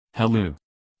Hello.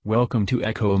 Welcome to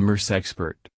e-commerce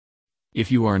Expert.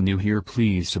 If you are new here,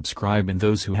 please subscribe, and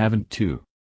those who haven't too.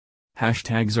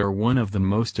 Hashtags are one of the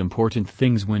most important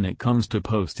things when it comes to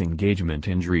post engagement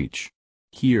and reach.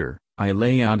 Here, I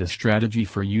lay out a strategy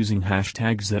for using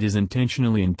hashtags that is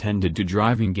intentionally intended to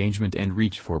drive engagement and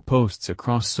reach for posts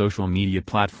across social media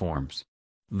platforms.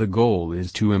 The goal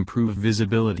is to improve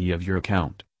visibility of your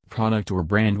account, product or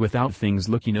brand without things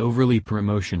looking overly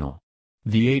promotional.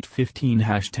 The 8-15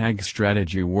 hashtag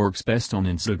strategy works best on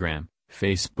Instagram,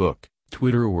 Facebook,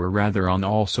 Twitter, or rather on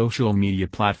all social media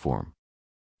platforms.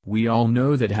 We all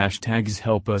know that hashtags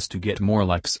help us to get more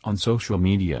likes on social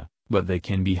media, but they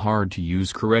can be hard to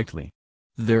use correctly.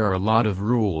 There are a lot of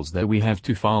rules that we have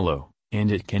to follow,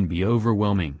 and it can be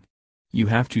overwhelming. You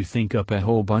have to think up a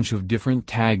whole bunch of different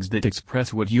tags that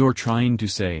express what you're trying to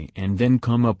say and then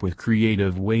come up with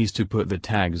creative ways to put the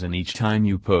tags in each time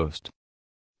you post.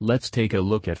 Let's take a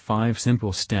look at 5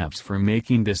 simple steps for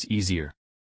making this easier.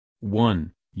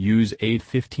 1. Use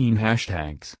 8-15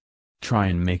 hashtags. Try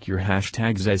and make your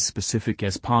hashtags as specific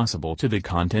as possible to the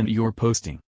content you're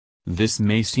posting. This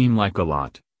may seem like a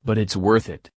lot, but it's worth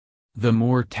it. The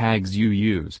more tags you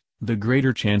use, the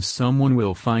greater chance someone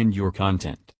will find your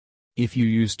content. If you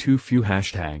use too few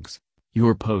hashtags,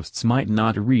 your posts might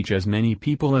not reach as many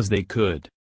people as they could.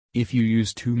 If you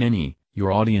use too many,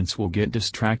 your audience will get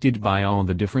distracted by all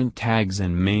the different tags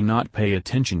and may not pay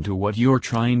attention to what you're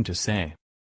trying to say.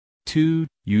 2.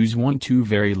 Use 1-2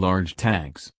 very large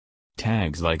tags.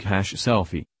 Tags like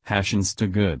 #selfie,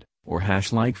 #instagood, or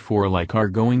 #like4like are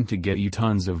going to get you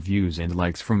tons of views and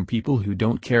likes from people who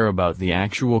don't care about the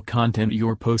actual content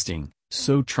you're posting,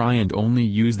 so try and only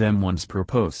use them once per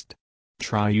post.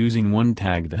 Try using one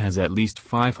tag that has at least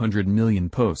 500 million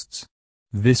posts.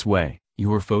 This way,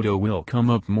 your photo will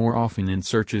come up more often in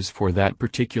searches for that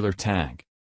particular tag.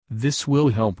 This will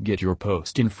help get your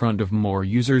post in front of more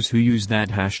users who use that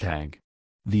hashtag.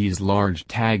 These large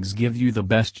tags give you the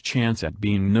best chance at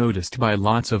being noticed by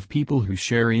lots of people who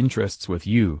share interests with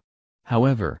you.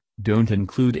 However, don't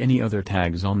include any other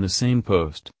tags on the same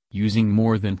post. Using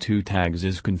more than 2 tags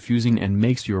is confusing and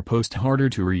makes your post harder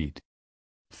to read.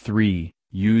 3.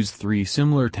 Use 3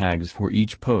 similar tags for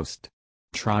each post.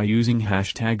 Try using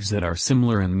hashtags that are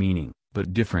similar in meaning,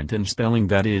 but different in spelling,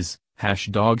 that is,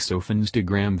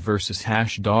 #dogsofinstagram versus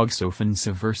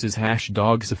 #dogsofinsa versus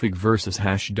 #dogsofig versus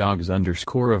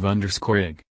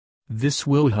 #dogs_of_ig. This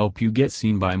will help you get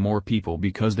seen by more people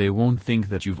because they won't think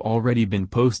that you've already been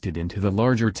posted into the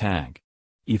larger tag.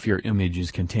 If your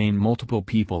images contain multiple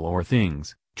people or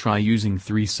things, try using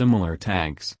 3 similar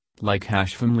tags, like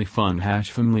 #familyfun,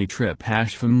 #familytrip,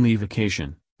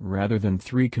 #familyvacation, rather than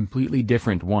 3 completely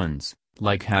different ones,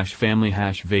 like #family,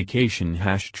 #vacation,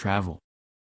 #travel.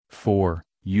 4.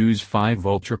 Use 5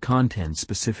 ultra content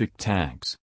specific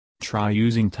tags. Try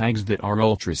using tags that are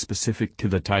ultra specific to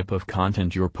the type of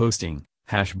content you're posting,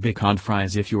 #bacon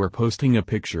fries if you're posting a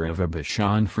picture of a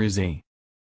bacon frise.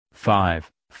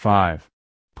 5.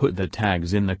 Put the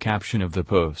tags in the caption of the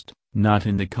post, not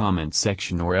in the comment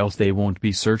section, or else they won't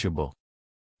be searchable.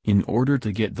 In order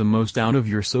to get the most out of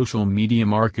your social media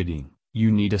marketing,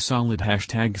 you need a solid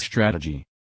hashtag strategy.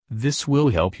 This will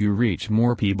help you reach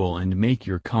more people and make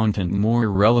your content more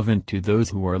relevant to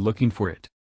those who are looking for it.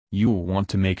 You'll want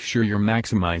to make sure you're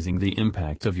maximizing the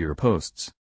impact of your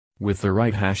posts. With the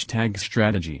right hashtag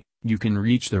strategy, you can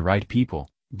reach the right people,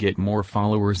 get more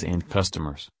followers and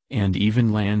customers, and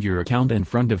even land your account in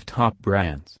front of top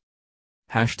brands.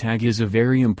 Hashtag is a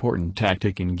very important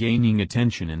tactic in gaining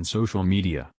attention in social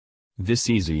media. This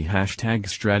easy hashtag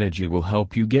strategy will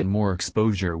help you get more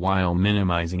exposure while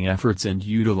minimizing efforts and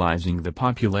utilizing the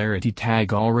popularity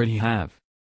tag already have.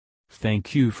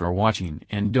 Thank you for watching,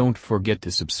 and don't forget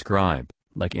to subscribe,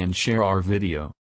 like and share our video.